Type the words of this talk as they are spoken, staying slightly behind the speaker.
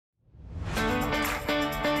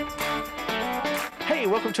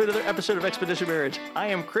welcome to another episode of Expedition Marriage. I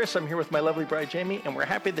am Chris. I'm here with my lovely bride, Jamie, and we're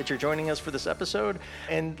happy that you're joining us for this episode.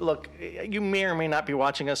 And look, you may or may not be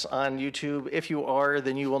watching us on YouTube. If you are,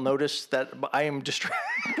 then you will notice that I am just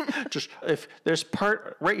if there's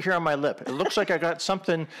part right here on my lip. It looks like I got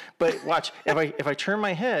something, but watch, if I turn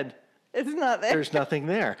my head, it's not there. There's nothing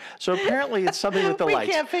there. So apparently it's something with the lights.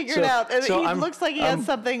 We can't figure it out. He looks like he has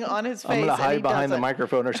something on his face. I'm going to hide behind the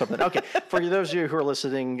microphone or something. Okay. For those of you who are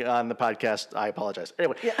listening on the podcast, I apologize.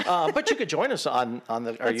 Anyway, but you could join us on our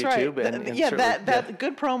YouTube. Right. And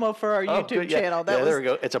good promo for our YouTube channel. There we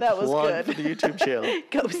go. It's a plug for the YouTube channel.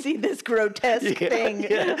 Go see this grotesque thing.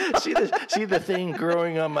 Yeah. See the thing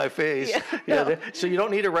growing on my face. So you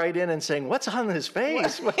don't need to write in and saying, what's on his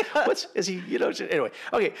face? Is he, anyway.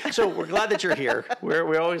 Okay. So we're glad that you're here.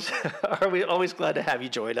 We always glad to have you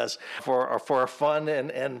join us for our fun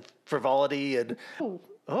and frivolity and.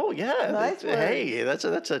 Oh yeah! Nice word. Hey, that's a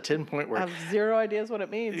 10-point word. I have zero ideas what it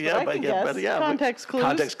means. Yeah, but I can guess. Context clues.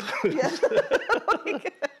 Context clues. Yeah.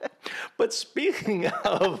 But speaking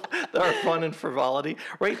of our fun and frivolity,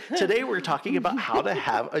 right? Today we're talking about how to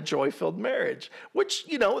have a joy-filled marriage, which,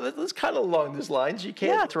 that's kind of along these lines. You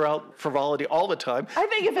can't throw out frivolity all the time. I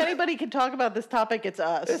think if anybody can talk about this topic, it's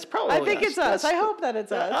us. It's probably us. I think it's us. I hope that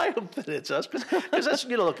it's us. I hope that it's us because that's,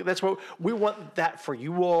 look, that's what we want that for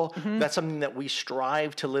you all. Mm-hmm. That's something that we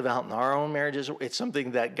strive to live out in our own marriages. It's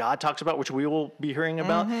something that God talks about, which we will be hearing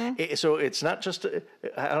about. Mm-hmm. So it's not just a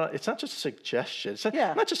suggestion. It's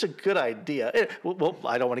not just a good idea. Well,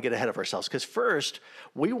 I don't want to get ahead of ourselves because first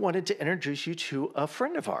we wanted to introduce you to a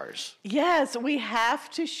friend of ours. Yes, we have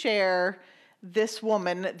to share this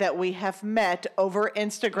woman that we have met over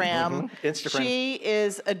Instagram. Instagram. She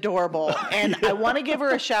is adorable. And I want to give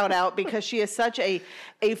her a shout out because she is such a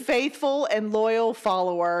faithful and loyal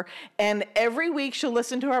follower. And every week she'll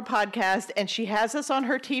listen to our podcast and she has us on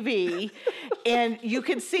her TV. And you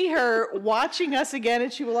can see her watching us again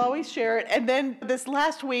and she will always share it. And then this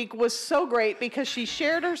last week was so great because she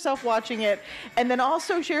shared herself watching it and then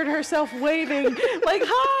also shared herself waving like,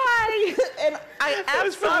 hi! And I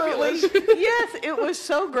absolutely... Yes, it was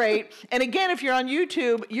so great. And again, if you're on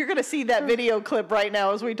YouTube, you're going to see that video clip right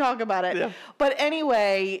now as we talk about it. Yeah. But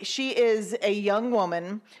anyway, she is a young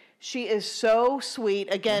woman. She is so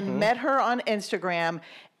sweet. Again, met her on Instagram.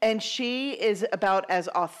 And she is about as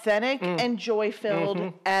authentic and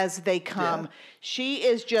joy-filled as they come. Yeah. She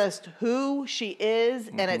is just who she is,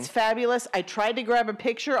 and it's fabulous. I tried to grab a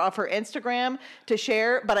picture off her Instagram to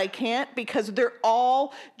share, but I can't because they're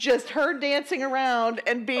all just her dancing around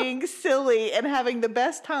and being silly and having the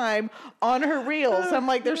best time on her reels. I'm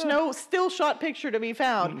like, there's no still shot picture to be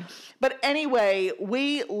found. But anyway,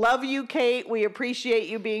 we love you, Kate. We appreciate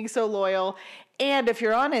you being so loyal. And if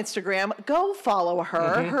you're on Instagram, go follow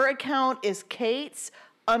her. Her account is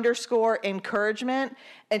Kate's_encouragement.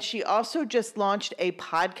 And she also just launched a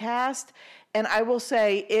podcast. And I will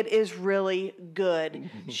say it is really good.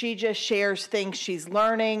 She just shares things she's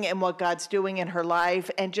learning and what God's doing in her life.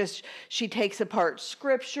 And she takes apart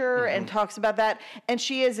scripture and talks about that. And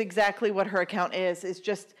she is exactly what her account is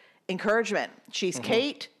just encouragement. She's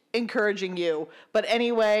Kate. Encouraging you. But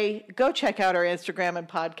anyway, go check out our Instagram and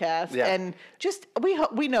podcast. Yeah. And just,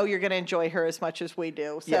 we know you're going to enjoy her as much as we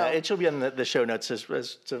do. So. Yeah, it should be on the show notes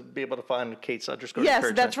as to be able to find Kate's _encouragement.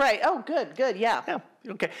 Yes, that's right. Oh, good. Yeah. Yeah.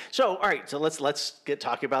 Okay. So, all right. So let's get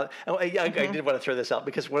talking about it. Oh, I did want to throw this out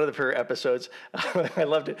because one of her episodes, I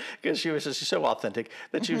loved it because she was just so authentic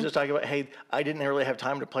that she was just talking about, hey, I didn't really have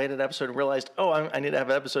time to play that episode and realized, I need to have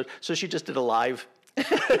an episode. So she just did a live.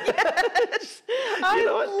 Yes, I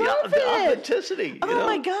love the authenticity. Oh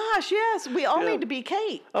my gosh, yes, we all need to be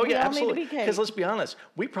Kate. Oh yeah, absolutely. Because let's be honest,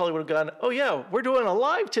 we probably would have gone, oh yeah, we're doing a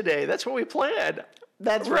live today. That's what we planned.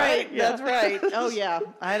 That's right. Yeah. That's right. Oh yeah,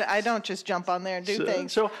 I don't just jump on there and do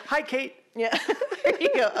things. So hi, Kate. Yeah, there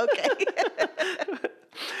you go. Okay.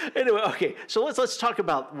 Anyway, okay. So let's talk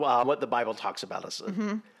about what the Bible talks about us.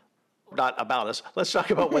 Not about us. Let's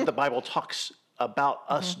talk about what the Bible talks about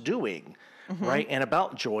us doing. Right? And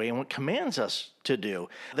about joy and what commands us to do.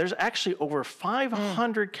 There's actually over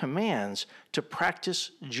 500 commands to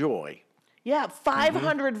practice joy. Yeah,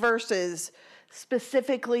 500 verses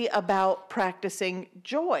specifically about practicing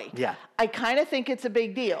joy. Yeah. I kind of think it's a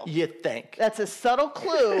big deal. You think. That's a subtle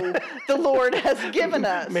clue the Lord has given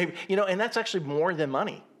us. Maybe, and that's actually more than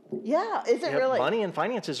money. Yeah, is it really? Money and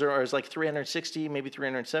finances are like 360, maybe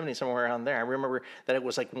 370, somewhere around there. I remember that it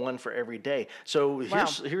was like one for every day. So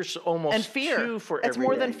here's almost and fear. 2 for it's every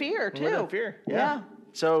more day. Than fear, too. More than fear, yeah.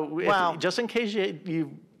 So just in case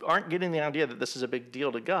you aren't getting the idea that this is a big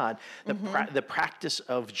deal to God, the practice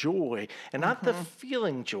of joy, and not the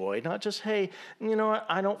feeling joy, not just, hey, you know what,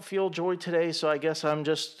 I don't feel joy today, so I guess I'm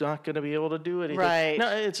just not going to be able to do anything. Right. No,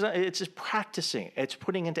 it's not. It's just practicing. It's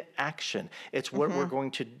putting into action. It's what we're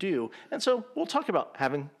going to do. And so we'll talk about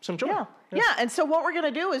having some joy. Yeah. And so what we're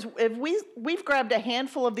going to do is if we've grabbed a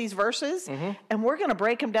handful of these verses and we're going to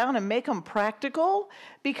break them down and make them practical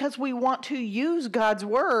because we want to use God's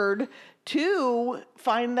word to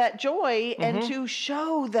find that joy and to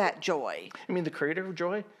show that joy. I mean, the creator of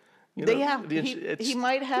joy. You know, he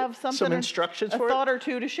might have some instructions for a thought or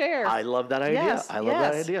two to share. I love that idea. Yes, I love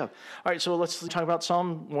that idea. All right, so let's talk about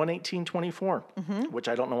Psalm 118:24, which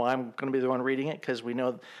I don't know why I'm going to be the one reading it because we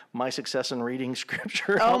know my success in reading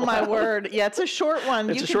scripture. Oh my word! Yeah, it's a short one.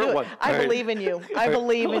 It's a short one. I believe in you. I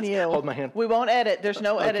believe in you. Hold my hand. We won't edit. There's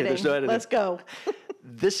no editing. There's no editing. Let's go.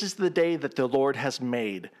 This is the day that the Lord has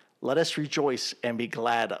made. Let us rejoice and be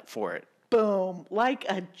glad for it. Boom, like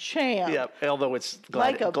a champ. Yeah, although it's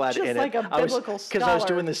glad in it. Like a biblical scholar. Because I was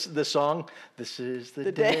doing this song. This is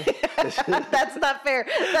the day. That's not fair.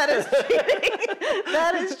 That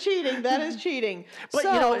is cheating. That is cheating. But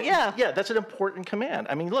so, yeah, that's an important command.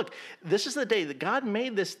 I mean, look, this is the day that God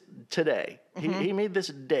made this today. He made this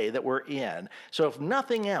day that we're in. So if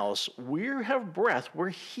nothing else, we have breath, we're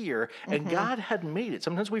here, and God had made it.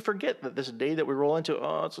 Sometimes we forget that this day that we roll into,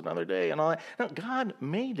 oh, it's another day and all that. No, God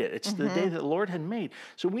made it. It's the day that the Lord had made.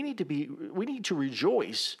 So we need to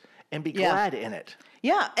rejoice and be glad in it.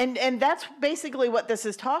 Yeah, and that's basically what this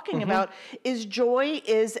is talking about, is joy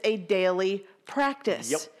is a daily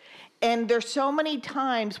practice. Yep. And there's so many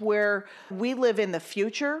times where we live in the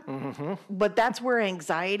future, but that's where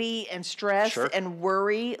anxiety and stress and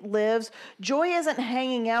worry lives. Joy isn't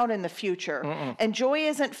hanging out in the future, and joy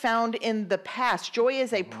isn't found in the past. Joy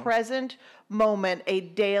is a present moment, a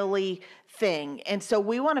daily thing. And so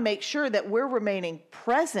we want to make sure that we're remaining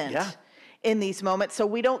present in these moments so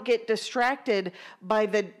we don't get distracted by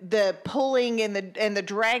the pulling and the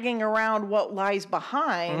dragging around what lies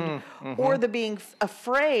behind or the being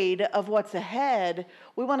afraid of what's ahead.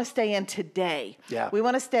 We want to stay in today. Yeah. We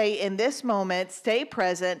want to stay in this moment, stay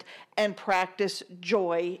present, and practice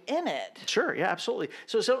joy in it. Sure, yeah, absolutely.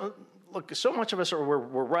 So look, so much of us we're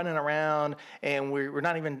running around and we're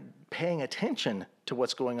not even paying attention to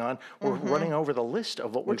what's going on. We're running over the list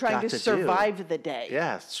of what we've got to do. We're trying to survive the day.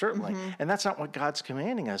 Yeah, certainly. And that's not what God's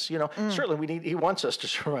commanding us. You know, certainly He wants us to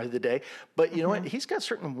survive the day, but you know what? He's got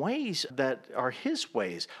certain ways that are His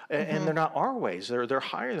ways, and they're not our ways. They're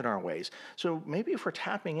higher than our ways. So maybe if we're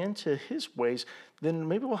tapping into His ways, then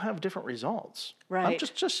maybe we'll have different results. Right.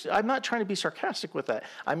 I'm not trying to be sarcastic with that.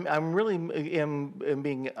 I'm really am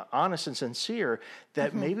being honest and sincere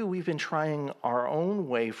that maybe we've been trying our own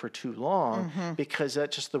way for too long because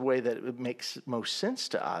that's just the way that it makes most sense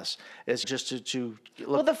to us is just to look.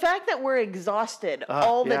 Well, the fact that we're exhausted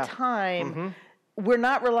all the time, we're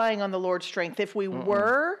not relying on the Lord's strength. If we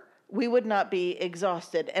were, we would not be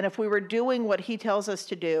exhausted. And if we were doing what He tells us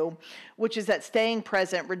to do, which is that staying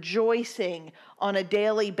present, rejoicing on a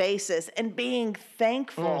daily basis, and being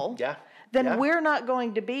thankful, then we're not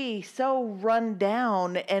going to be so run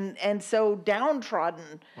down and so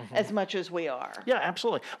downtrodden as much as we are. Yeah,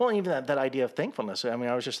 absolutely. Well, even that idea of thankfulness. I mean,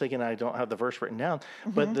 I was just thinking, I don't have the verse written down,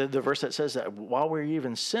 but the verse that says that while we're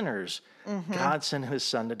even sinners, God sent His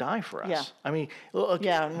Son to die for us. Yeah. I mean, look,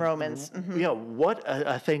 in Romans. You know, what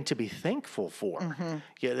a thing to be thankful for.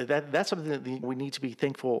 Yeah, that's something that we need to be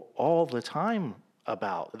thankful all the time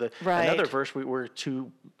about. Another verse we were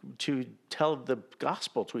to tell the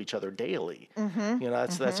gospel to each other daily. You know, I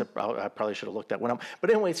probably should have looked that one up.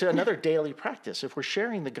 But anyway, it's another daily practice. If we're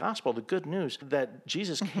sharing the gospel, the good news that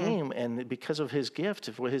Jesus came and because of His gift,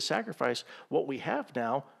 with His sacrifice, what we have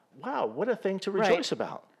now, wow, what a thing to rejoice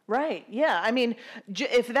about. Right. Yeah. I mean,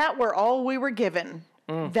 if that were all we were given,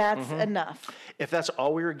 that's enough. If that's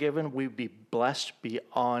all we were given, we'd be blessed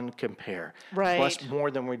beyond compare. Right. Blessed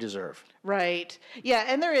more than we deserve. Right. Yeah,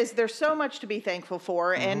 and there's so much to be thankful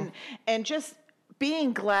for and just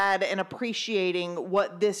being glad and appreciating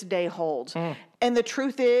what this day holds. And the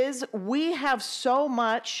truth is, we have so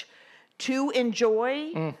much to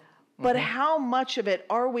enjoy. But how much of it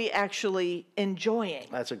are we actually enjoying?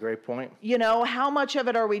 That's a great point. You know, how much of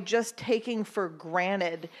it are we just taking for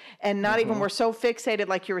granted and not even, we're so fixated,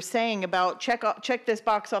 like you were saying, about check this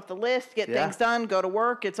box off the list, get things done, go to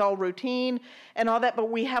work, it's all routine and all that. But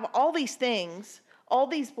we have all these things all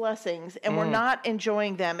these blessings and we're not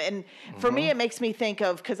enjoying them. And for me, it makes me think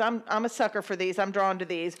of, because I'm a sucker for these, I'm drawn to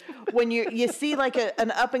these, when you see like an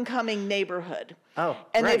up and coming neighborhood. Oh,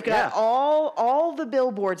 and right, they've got yeah. all the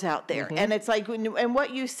billboards out there. And it's like, and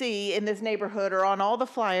what you see in this neighborhood or on all the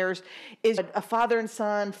flyers is a father and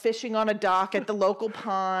son fishing on a dock at the local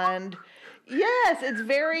pond. Yes, it's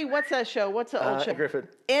very, what's that show? What's the old show?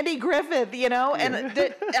 Griffith. Andy Griffith, and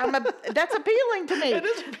that's appealing to me. It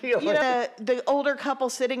is appealing. The older couple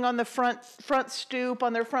sitting on the front stoop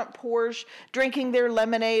on their front porch, drinking their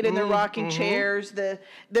lemonade in their rocking chairs. The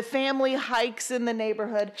family hikes in the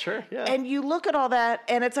neighborhood. Sure, yeah. And you look at all that,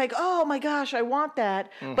 and it's like, oh my gosh, I want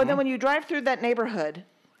that. But then when you drive through that neighborhood,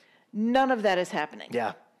 none of that is happening.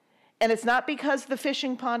 Yeah. And it's not because the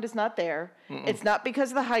fishing pond is not there. It's not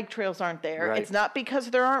because the hike trails aren't there. Right. It's not because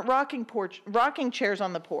there aren't rocking chairs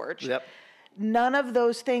on the porch. Yep. None of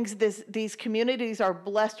those things. These communities are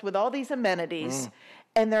blessed with all these amenities,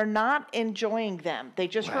 and they're not enjoying them. They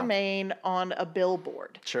just remain on a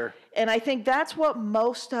billboard. Sure. And I think that's what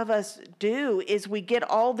most of us do is we get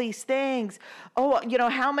all these things. Oh,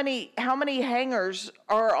 how many hangers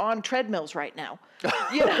are on treadmills right now?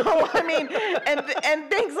 I mean, and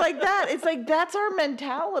things like that. It's like, that's our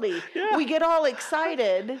mentality. Yeah. We get all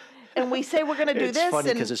excited and we say we're going to do It's this.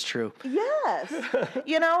 funny and because it's true. yes,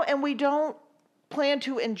 and we don't plan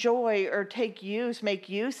to enjoy or make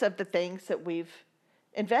use of the things that we've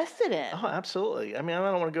invested in. Oh, absolutely. I mean,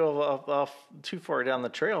 I don't want to go off too far down the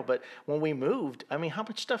trail, but when we moved, I mean, how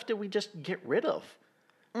much stuff did we just get rid of?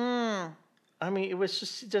 I mean, it was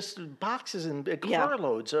just boxes and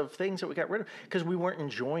carloads of things that we got rid of because we weren't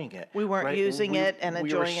enjoying it. We weren't using it and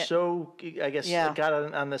enjoying it. We were so, I guess, got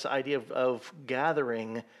on this idea of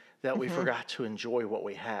gathering that we forgot to enjoy what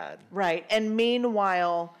we had. Right. And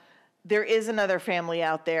meanwhile, there is another family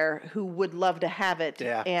out there who would love to have it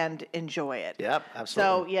and enjoy it. Yep,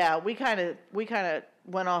 absolutely. So we kind of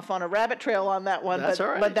went off on a rabbit trail on that one, That's all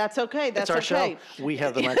right. But that's okay. That's our okay. show. We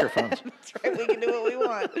have the microphones. That's right. We can do what we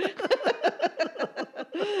want.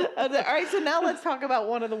 All right. So now let's talk about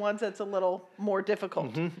one of the ones that's a little more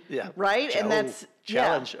difficult. Yeah. Right. And that's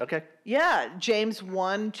challenge. Okay. Yeah. James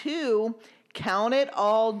 1:2. Count it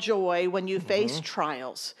all joy when you face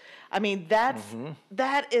trials. I mean,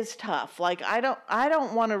 that is tough. Like, I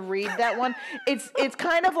don't want to read that one. It's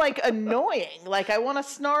kind of like annoying. Like, I want to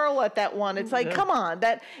snarl at that one. It's like, come on,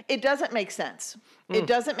 it doesn't make sense. It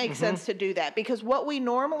doesn't make sense to do that because what we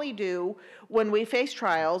normally do when we face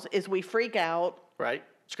trials is we freak out. Right.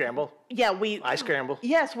 Scramble. Yeah, I scramble.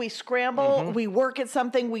 Yes, we scramble. We work at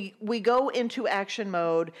something. We go into action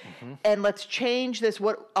mode, and let's change this.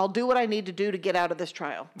 I'll do what I need to do to get out of this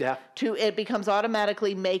trial. Yeah. It becomes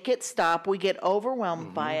automatically make it stop. We get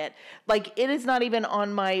overwhelmed by it. Like, it is not even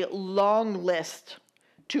on my long list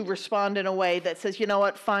to respond in a way that says, you know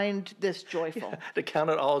what, find this joyful. To count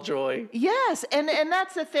it all joy. Yes, and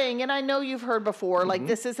that's the thing. And I know you've heard before, like,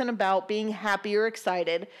 this isn't about being happy or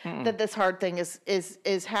excited that this hard thing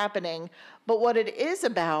is happening. But what it is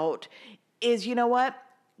about is, you know what?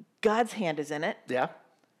 God's hand is in it. Yeah.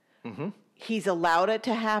 He's allowed it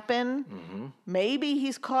to happen. Maybe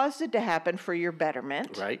he's caused it to happen for your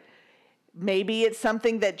betterment. Right. Maybe it's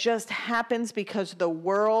something that just happens because the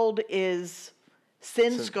world is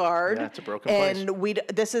sin-scarred, it's a broken place. and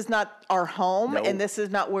this is not our home, No. and this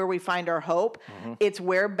is not where we find our hope. It's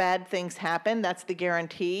where bad things happen. That's the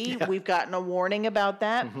guarantee. Yeah. We've gotten a warning about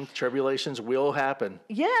that. Tribulations will happen.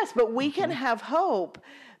 Yes, but we can have hope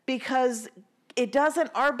because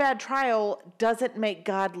our bad trial doesn't make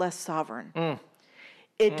God less sovereign.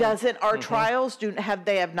 It doesn't. Our trials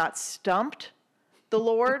they have not stumped the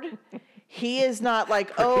Lord. He is not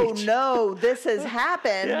like, oh no, this has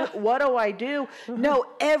happened. Yeah. What do I do? No,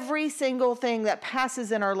 every single thing that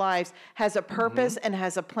passes in our lives has a purpose and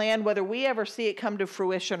has a plan. Whether we ever see it come to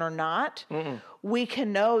fruition or not, we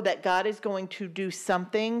can know that God is going to do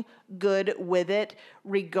something good with it,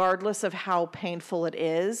 regardless of how painful it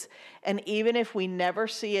is. And even if we never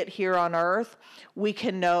see it here on earth, we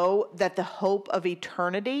can know that the hope of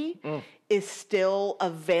eternity is still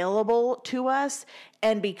available to us.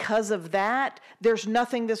 And because of that, there's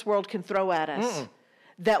nothing this world can throw at us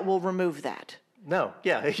that will remove that. No,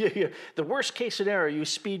 yeah. The worst case scenario, you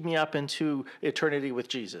speed me up into eternity with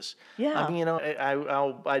Jesus. Yeah. I mean,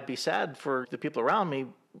 I'd be sad for the people around me,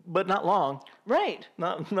 but not long. Right.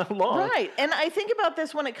 Not long. Right. And I think about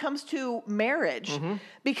this when it comes to marriage,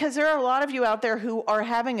 because there are a lot of you out there who are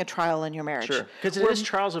having a trial in your marriage. Sure. Because it is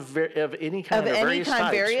trials of any kind. Of any various kind,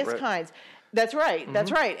 types, various right? kinds. That's right.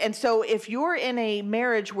 That's right. And so if you're in a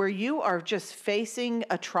marriage where you are just facing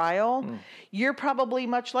a trial, you're probably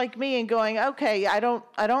much like me and going, okay, I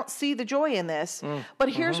don't see the joy in this. But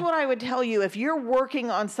here's what I would tell you. If you're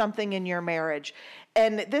working on something in your marriage,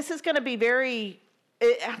 and this is going to be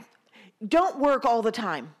don't work all the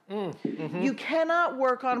time. You cannot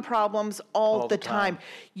work on problems all the time.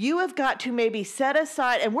 You have got to maybe set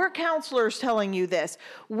aside, and we're counselors telling you this.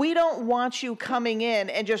 We don't want you coming in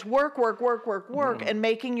and just work, and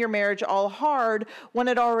making your marriage all hard when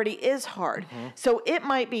it already is hard. So it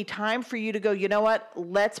might be time for you to go, you know what?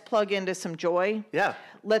 Let's plug into some joy. Yeah.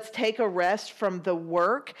 Let's take a rest from the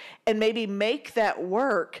work and maybe make that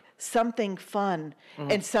work something fun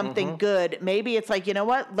and something good. Maybe it's like, you know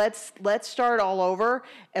what? Let's start all over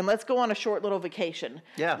and let's go on a short little vacation.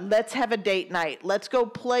 Yeah. Let's have a date night. Let's go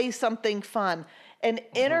play something fun and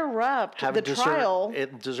interrupt Have the dessert, trial.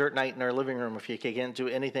 Dessert night in our living room if you can't do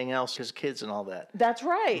anything else because kids and all that. That's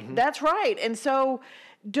right. That's right. And so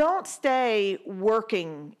don't stay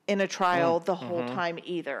working in a trial the whole time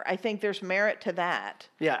either. I think there's merit to that.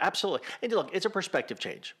 Yeah, absolutely. And look, it's a perspective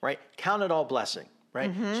change, right? Count it all blessing. Right.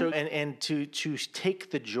 So and to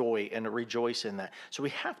take the joy and to rejoice in that. So we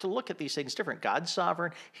have to look at these things different. God's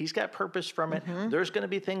sovereign. He's got purpose from it. There's going to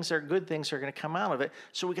be things that are good things that are going to come out of it.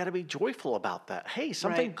 So we got to be joyful about that. Hey,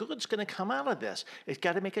 something good's going to come out of this. It's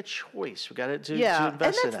got to make a choice. We got to invest in and that.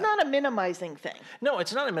 that's not a minimizing thing. No,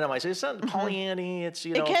 it's not a minimizing. It's not Pollyanny. It's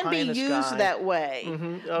it can be used that way.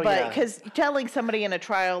 But because telling somebody in a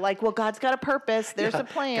trial, like, well, God's got a purpose. There's a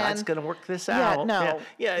plan. God's going to work this out.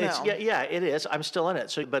 Yeah, it is. I'm still in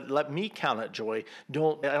it. So, but let me count it joy.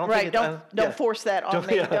 Don't force that on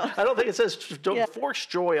me. I don't think it says don't force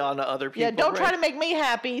joy on other people. Yeah, don't try to make me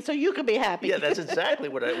happy so you can be happy. Yeah, that's exactly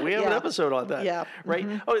what we have an episode on that. Yeah, right.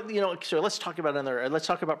 Oh, so let's talk about Let's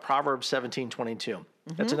talk about Proverbs 17:22.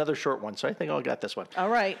 That's another short one. So I think I got this one. All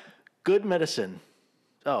right. Good medicine.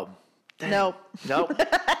 Oh. Dang. Nope.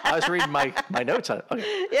 I was reading my notes on it.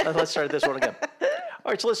 Okay. Let's start this one again.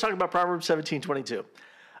 All right. So let's talk about Proverbs 17:22.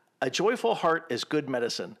 A joyful heart is good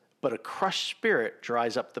medicine, but a crushed spirit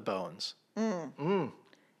dries up the bones.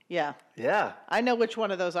 Yeah. Yeah. I know which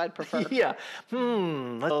one of those I'd prefer. Yeah.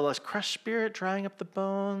 Less crushed spirit drying up the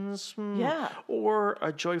bones. Yeah. Or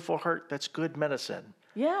a joyful heart that's good medicine.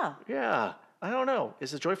 Yeah. Yeah. I don't know.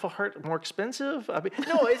 Is the joyful heart more expensive? I mean,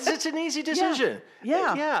 no, it's an easy decision.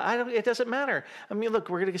 Yeah. It doesn't matter. I mean, look,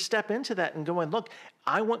 we're going to step into that and go and look,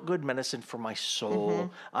 I want good medicine for my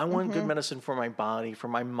soul. I want good medicine for my body, for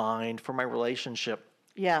my mind, for my relationship.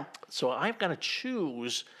 Yeah. So I've got to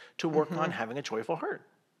choose to work on having a joyful heart.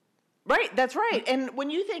 Right. That's right. And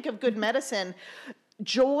when you think of good medicine,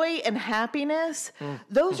 joy and happiness,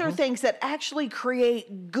 those are things that actually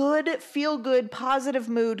create good, feel good, positive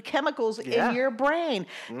mood chemicals in your brain.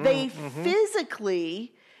 They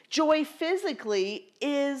joy physically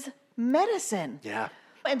is medicine. Yeah.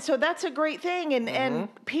 And so that's a great thing. And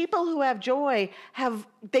people who have joy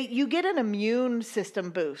you get an immune system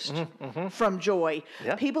boost from joy.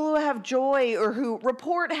 Yeah. People who have joy or who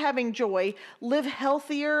report having joy live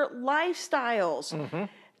healthier lifestyles.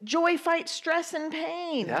 Joy fights stress and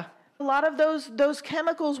pain. Yeah. A lot of those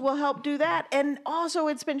chemicals will help do that. And also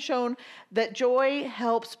it's been shown that joy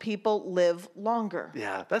helps people live longer.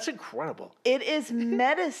 Yeah, that's incredible. It is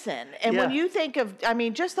medicine. And when you think of,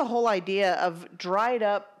 just the whole idea of dried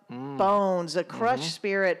up bones, a crushed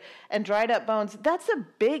spirit and dried up bones, that's a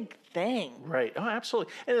big thing. Right. Oh,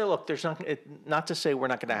 absolutely. And look, there's not to say we're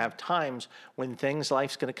not going to have times when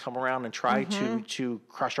life's going to come around and try to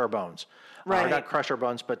crush our bones. Right. Not crush our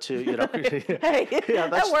bones, but to, hey,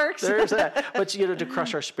 that works. There's that. But, to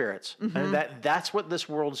crush our spirits. And that's what this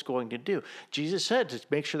world is going to do. Jesus said to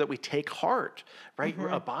make sure that we take heart, right?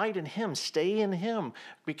 Abide in him, stay in him,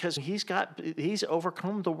 because he's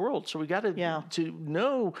overcome the world. So we got to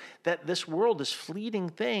know that this world, this fleeting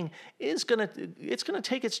thing, it's going to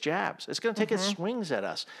take its jabs. It's going to take its swings at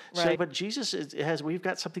us. Right. So, but Jesus we've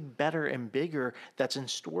got something better and bigger that's in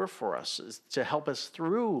store for us to help us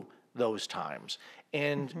through those times,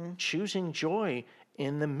 and choosing joy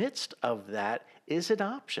in the midst of that is an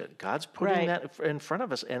option. God's putting that in front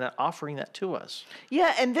of us and offering that to us.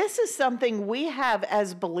 Yeah, and this is something we have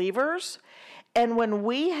as believers, and when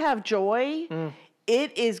we have joy,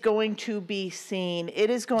 it is going to be seen. It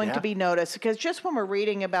is going to be noticed, because just when we're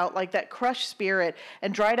reading about like that crushed spirit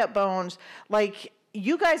and dried up bones, like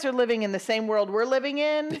you guys are living in the same world we're living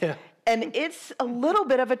in. Yeah. And it's a little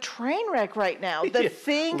bit of a train wreck right now. The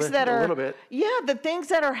things that are, a little bit. the things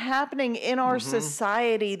that are happening in our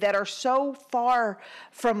society that are so far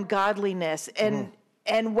from godliness. And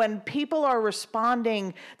And when people are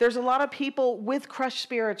responding, there's a lot of people with crushed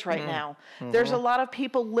spirits right now. There's a lot of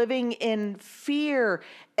people living in fear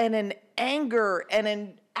and in anger and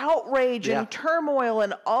in outrage and turmoil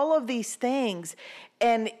and all of these things.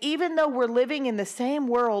 And even though we're living in the same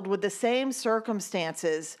world with the same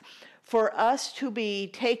circumstances, for us to be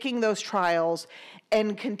taking those trials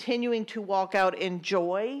and continuing to walk out in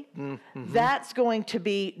joy, that's going to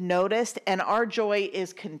be noticed. And our joy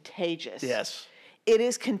is contagious. Yes. It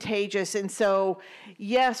is contagious. And so,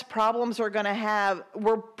 yes, problems are going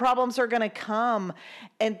to come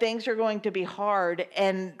and things are going to be hard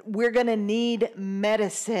and we're going to need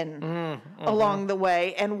medicine along the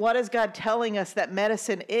way. And what is God telling us that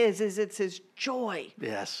medicine is it's his joy.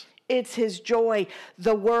 Yes. It's his joy.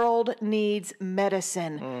 The world needs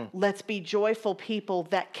medicine. Let's be joyful people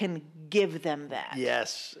that can give them that.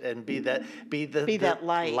 Yes, and be that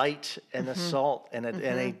light and the salt in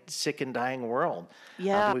a sick and dying world.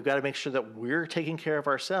 Yeah. We've got to make sure that we're taking care of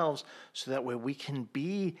ourselves so that way we can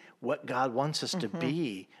be what God wants us to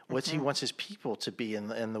be, what he wants his people to be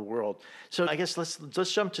in the world. So I guess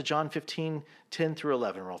let's jump to John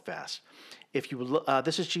 15:10-11 real fast. If you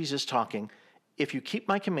this is Jesus talking. If you keep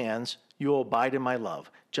my commands, you will abide in my love,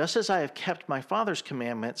 just as I have kept my Father's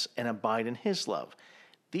commandments and abide in his love.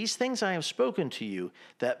 These things I have spoken to you,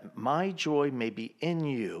 that my joy may be in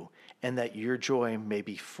you, and that your joy may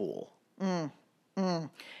be full.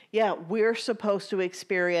 Yeah, we're supposed to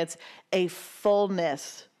experience a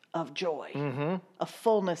fullness of joy. A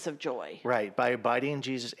fullness of joy. Right, by abiding in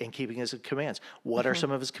Jesus and keeping his commands. What are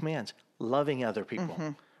some of his commands? Loving other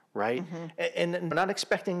people. Right? And not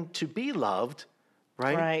expecting to be loved,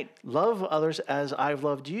 right? Right. Love others as I've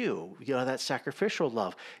loved you. You know, that sacrificial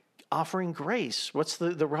love. Offering grace. What's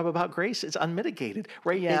the rub about grace? It's unmitigated,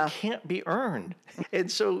 right? Yeah. It can't be earned.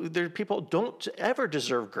 And so people don't ever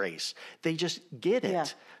deserve grace. They just get it. Yeah.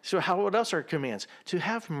 So what else are commands? To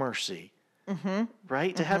have mercy,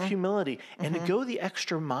 right? To have humility and to go the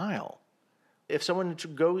extra mile. If someone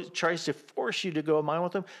tries to force you to go a mile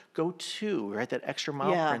with them, go 2, right? That extra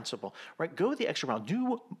mile principle, right? Go the extra mile.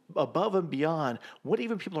 Do above and beyond what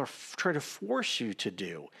even people are trying to force you to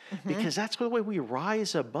do, because that's the way we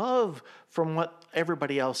rise above from what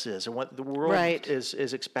everybody else is and what the world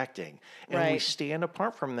is expecting. And we stand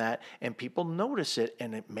apart from that, and people notice it,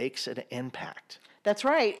 and it makes an impact. That's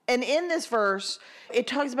right. And in this verse, it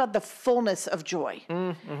talks about the fullness of joy.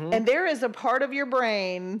 And there is a part of your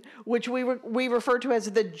brain which we refer to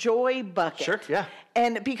as the joy bucket. Sure, yeah.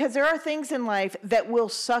 And because there are things in life that will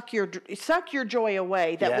suck your joy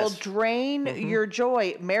away, that will drain your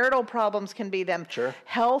joy. Marital problems can be them. Sure.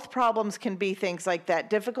 Health problems can be things like that.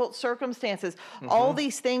 Difficult circumstances. All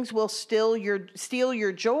these things will steal your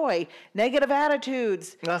joy. Negative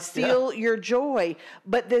attitudes steal your joy.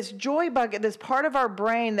 But this joy bucket, this part of our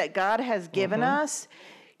brain that God has given us,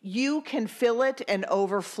 you can fill it and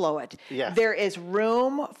overflow it. Yeah. There is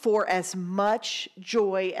room for as much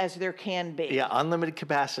joy as there can be. Yeah, unlimited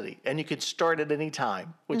capacity. And you can start at any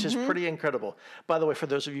time, which is pretty incredible. By the way, for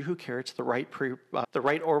those of you who care, it's the right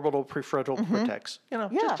orbital prefrontal cortex. You know,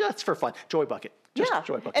 just for fun. Joy bucket.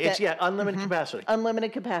 Joy bucket. It's unlimited capacity.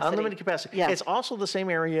 Unlimited capacity. Unlimited capacity. Yeah. It's also the same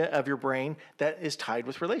area of your brain that is tied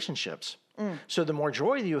with relationships. So the more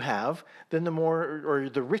joy you have, then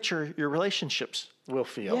the richer your relationships will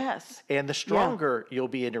feel. Yes. And the stronger you'll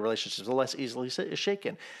be in your relationships, the less easily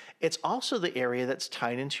shaken. It's also the area that's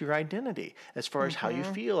tied into your identity as far as how you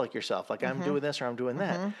feel like yourself, like I'm doing this or I'm doing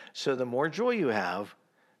that. So the more joy you have,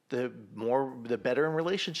 the better in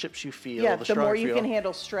relationships you feel. Yeah, the the more you you can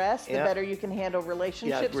handle stress, the better you can handle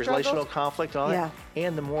relationship struggles. Relational conflict, all that. Yeah.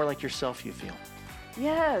 And the more like yourself you feel.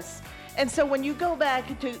 Yes. And so when you go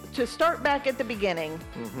back to start back at the beginning,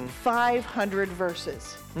 500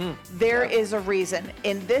 verses. There is a reason.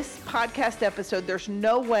 In this podcast episode, there's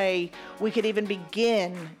no way we could even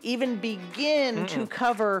begin to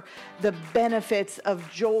cover the benefits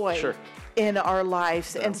of joy in our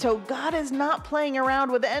lives. And so God is not playing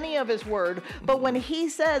around with any of his word, but when he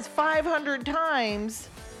says 500 times,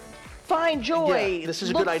 find joy, this is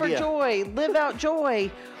a look good idea. for joy, live out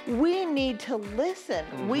joy, we need to listen.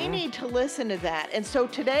 We need to listen to that. And so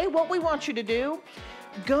today, what we want you to do,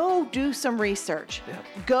 go do some research.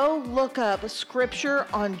 Go look up scripture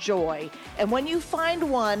on joy. And when you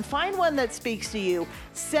find one that speaks to you.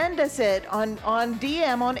 Send us it on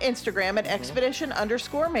DM on Instagram at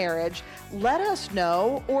expedition_marriage. Let us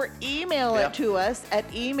know, or email it to us at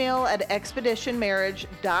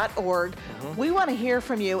email@expeditionmarriage.org. We want to hear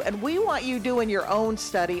from you, and we want you doing your own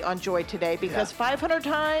study on joy today, because 500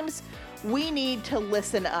 times we need to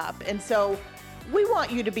listen up. And so we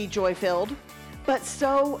want you to be joy-filled, but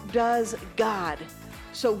so does God.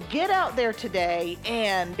 So get out there today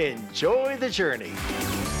and Enjoy the journey.